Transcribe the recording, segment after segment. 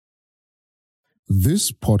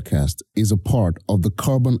This podcast is a part of the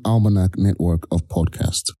Carbon Almanac network of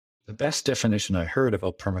podcasts. The best definition I heard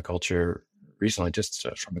about permaculture recently, just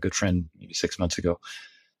from a good friend maybe 6 months ago,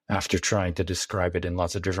 after trying to describe it in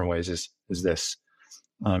lots of different ways, is this.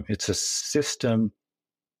 It's a system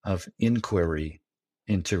of inquiry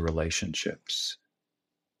into relationships.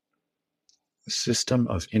 A system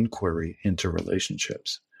of inquiry into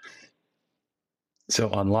relationships. So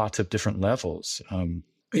on lots of different levels, and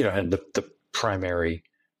the primary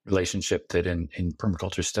relationship that in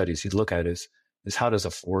permaculture studies you look at is how does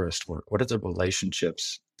a forest work? What are the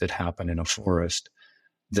relationships that happen in a forest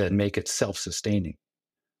that make it self-sustaining?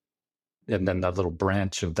 And then that little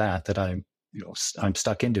branch of that I'm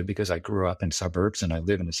stuck into because I grew up in suburbs and I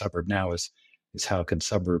live in a suburb now is how can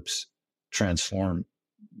suburbs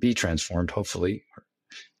be transformed, hopefully, or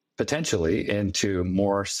potentially, into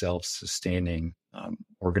more self-sustaining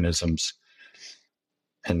organisms.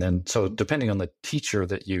 And then, so depending on the teacher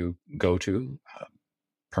that you go to,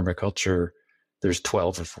 permaculture, there's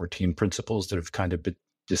 12 or 14 principles that have kind of been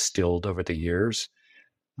distilled over the years.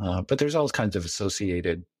 But there's all kinds of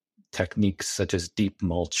associated techniques such as deep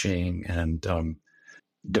mulching and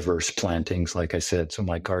diverse plantings, like I said. So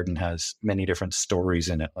my garden has many different stories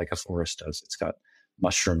in it, like a forest does. It's got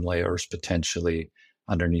mushroom layers potentially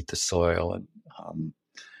underneath the soil, and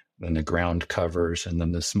then the ground covers, and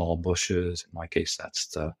then the small bushes. In my case, that's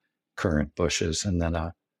the currant bushes, and then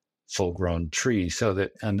a full-grown tree.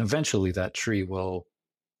 And eventually that tree will,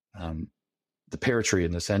 the pear tree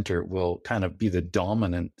in the center will kind of be the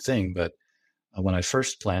dominant thing. But when I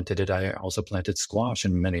first planted it, I also planted squash,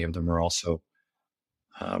 and many of them are also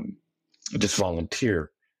just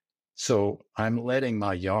volunteer. So I'm letting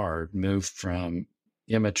my yard move from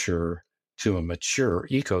immature to a mature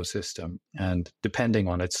ecosystem, and depending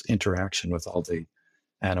on its interaction with all the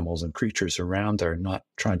animals and creatures around there, not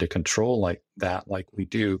trying to control like we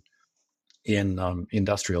do in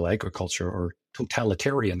industrial agriculture, or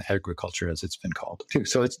totalitarian agriculture, as it's been called too.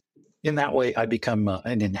 So it's in that way I become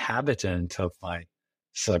an inhabitant of my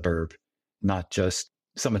suburb, not just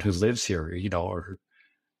someone who lives here, or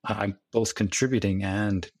I'm both contributing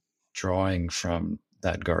and drawing from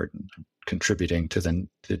that garden, contributing to the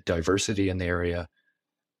diversity in the area.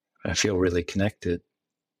 I feel really connected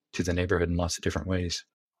to the neighborhood in lots of different ways.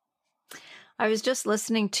 I was just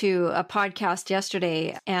listening to a podcast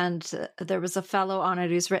yesterday, and there was a fellow on it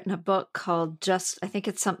who's written a book called I think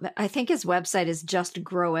his website is Just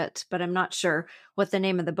Grow It, but I'm not sure what the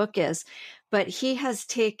name of the book is. But he has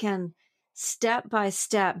taken step by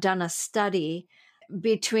step, done a study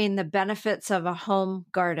between the benefits of a home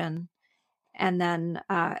garden and then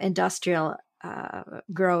industrial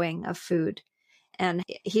growing of food. And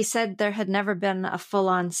he said there had never been a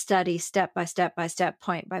full-on study, step by step by step,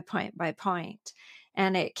 point by point by point.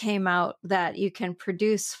 And it came out that you can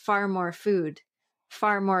produce far more food,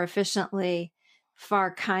 far more efficiently,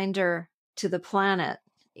 far kinder to the planet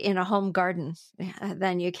in a home garden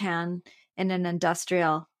than you can in an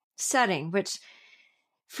industrial setting, which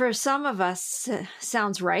for some of us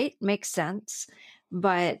sounds right, makes sense.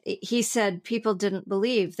 But he said people didn't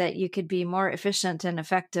believe that you could be more efficient and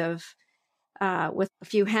effective with a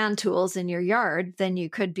few hand tools in your yard than you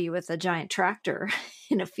could be with a giant tractor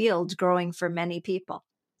in a field growing for many people.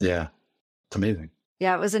 Yeah, it's amazing.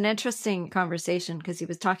 Yeah, it was an interesting conversation because he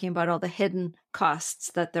was talking about all the hidden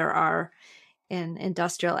costs that there are in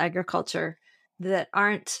industrial agriculture that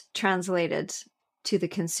aren't translated to the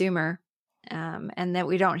consumer and that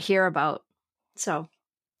we don't hear about. So.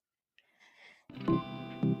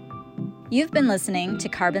 You've been listening to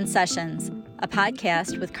Carbon Sessions, a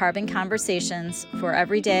podcast with carbon conversations for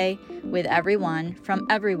every day with everyone from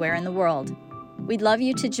everywhere in the world. We'd love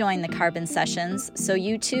you to join the Carbon Sessions so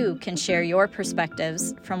you too can share your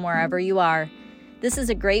perspectives from wherever you are. This is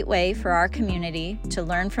a great way for our community to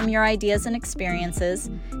learn from your ideas and experiences,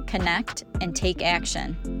 connect, and take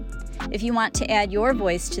action. If you want to add your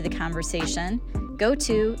voice to the conversation, go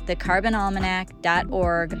to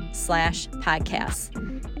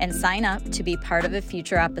thecarbonalmanac.org/podcasts and sign up to be part of a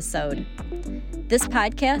future episode. This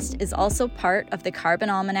podcast is also part of the Carbon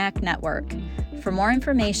Almanac network. For more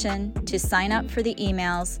information, to sign up for the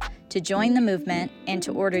emails, to join the movement, and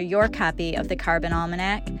to order your copy of the Carbon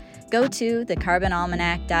Almanac, go to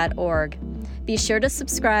thecarbonalmanac.org. Be sure to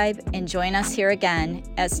subscribe and join us here again,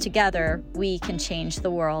 as together we can change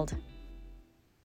the world.